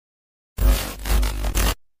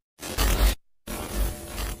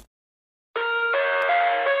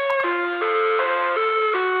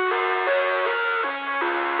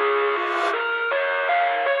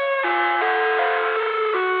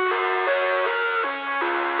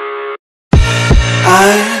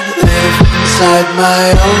I live inside my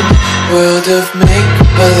own world of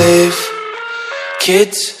make-believe.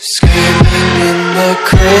 Kids screaming in the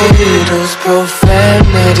cradles,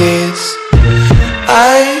 profanities.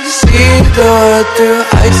 I see the world through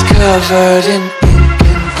ice covered in ink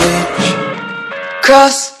and bleach.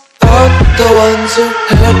 Cross out the ones who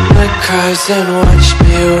heard my cries and watched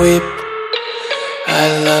me weep. I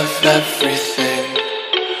love everything.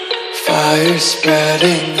 Fire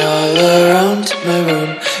spreading all around my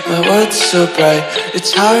room. My world's so bright,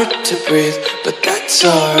 it's hard to breathe, but that's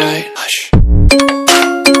alright. Hush.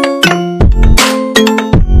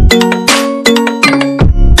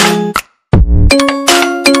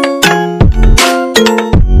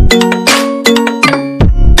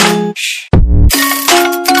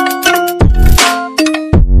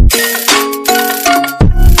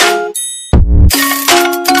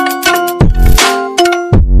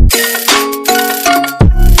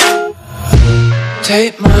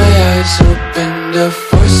 Tape my eyes open to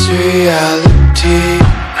force reality.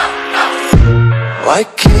 Why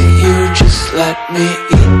can't you just let me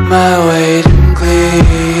eat my weight in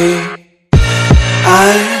glee? I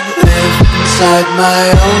live inside my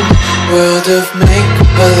own world of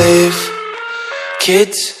make-believe.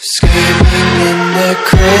 Kids screaming in their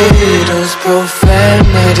cradles,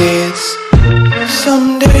 profanities.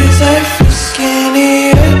 Some days I feel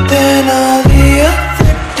skinnier than all the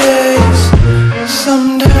other days.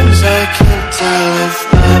 Sometimes I can't tell if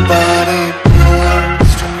my body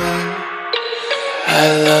belongs to me. I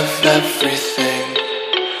love everything.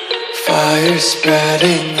 Fire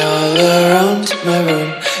spreading all around my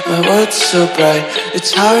room. My world's so bright,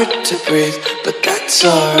 it's hard to breathe, but that's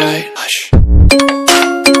alright. Hush.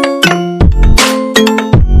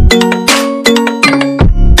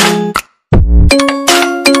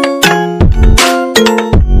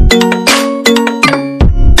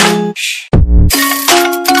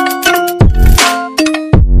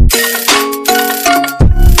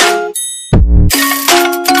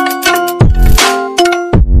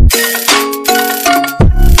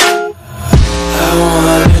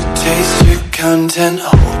 Content,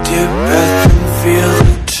 hold your breath and feel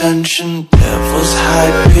the tension. Devils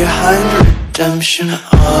hide behind redemption.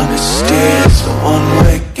 Honesty is a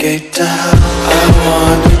one-way gate to hell. I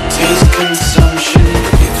wanna taste consumption.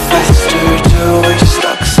 Breathe faster to waste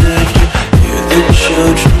oxygen. Hear the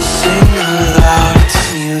children sing aloud. It's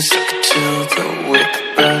music till the wick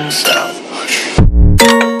burns out.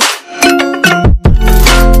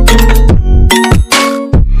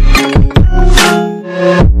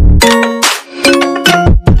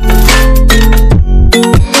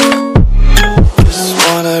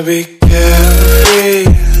 Be carefree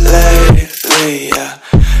lately, yeah.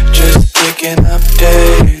 Just picking up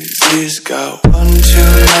daisies. Got one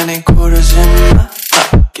too many quarters in my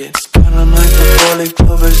pockets. Count 'em like the 4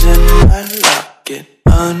 clovers in my locket.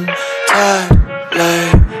 Untied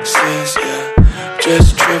laces, yeah.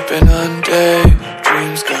 Just tripping on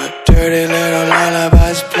daydreams. Got dirty little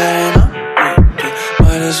lullabies playing on repeat.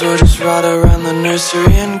 Might as well just ride around the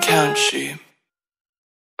nursery and count sheep.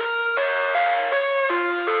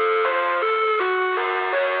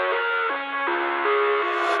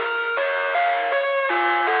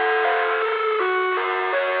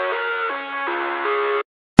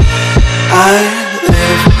 I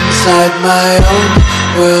live inside my own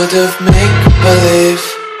world of make-believe.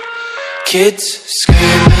 Kids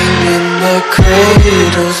screaming in the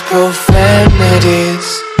cradles, profanities.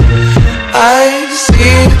 I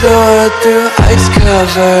see the world through ice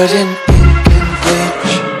covered in ink and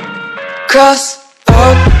bleach. Cross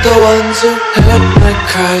out the ones who heard my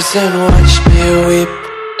cries and watched me weep.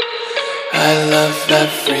 I love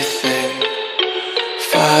everything.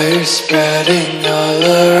 Fire spreading all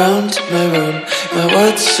around my room. My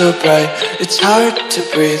world's so bright, it's hard to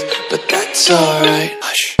breathe, but that's alright.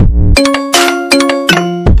 Hush.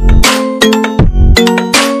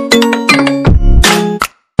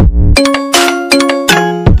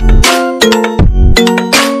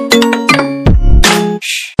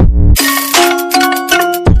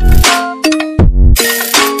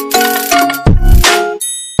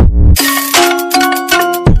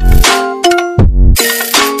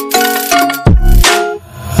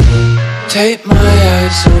 Tape my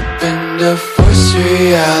eyes open to force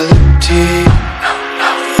reality.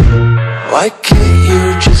 Why can't you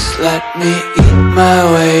just let me eat my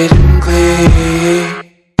weight in glee?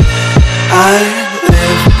 I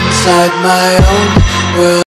live inside my own world.